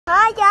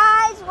Hi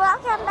guys,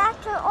 welcome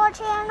back to our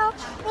channel,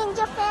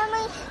 Ninja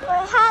Family.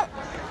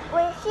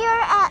 We're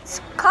here at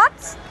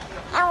Scott's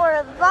and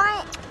we're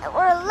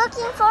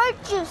looking for a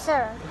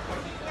juicer.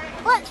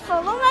 Let's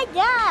follow my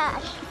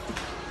dad.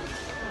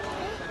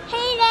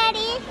 Hey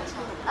Daddy,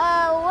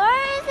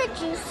 where is the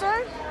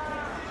juicer?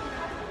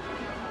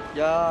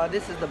 Yeah,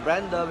 this is the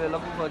brand we're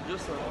looking for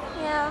juicer.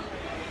 Yeah.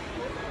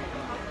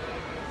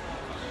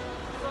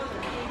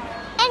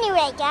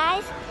 Anyway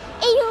guys,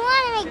 if you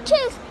want to make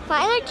juice,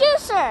 find a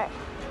juicer.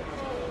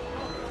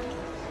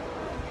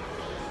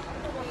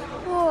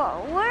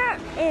 Whoa, where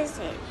is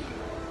it?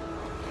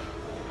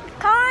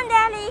 Come on,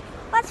 Daddy.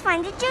 Let's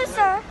find the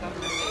juicer.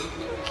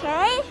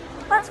 Okay,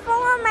 let's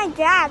follow my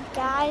dad,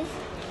 guys.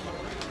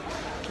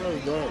 Very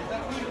good.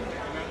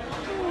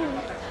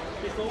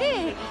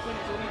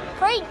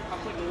 Very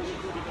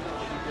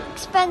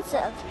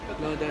expensive.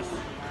 No, that's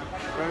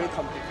very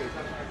complicated.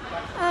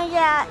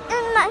 Yeah,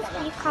 it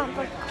must be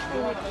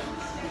complicated.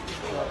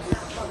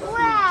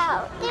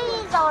 Wow,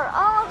 these are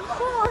all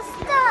cool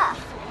stuff.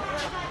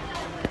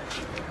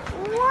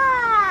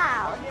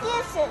 Wow,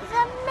 this is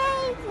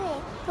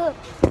amazing.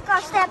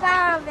 Gotta step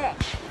out of it.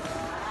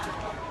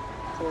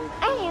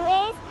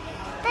 Anyways,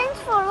 thanks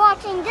for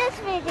watching this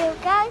video,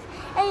 guys.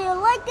 If you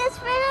like this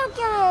video,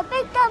 give it a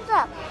big thumbs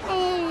up.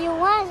 And if you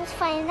want to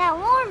find out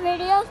more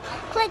videos,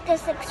 click the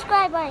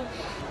subscribe button.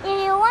 If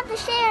you want to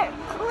share,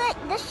 click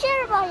the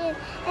share button.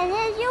 And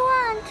if you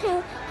want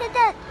to hit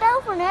that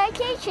bell for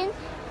notification,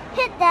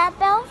 hit that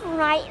bell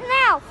right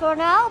now. For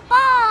now,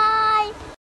 bye!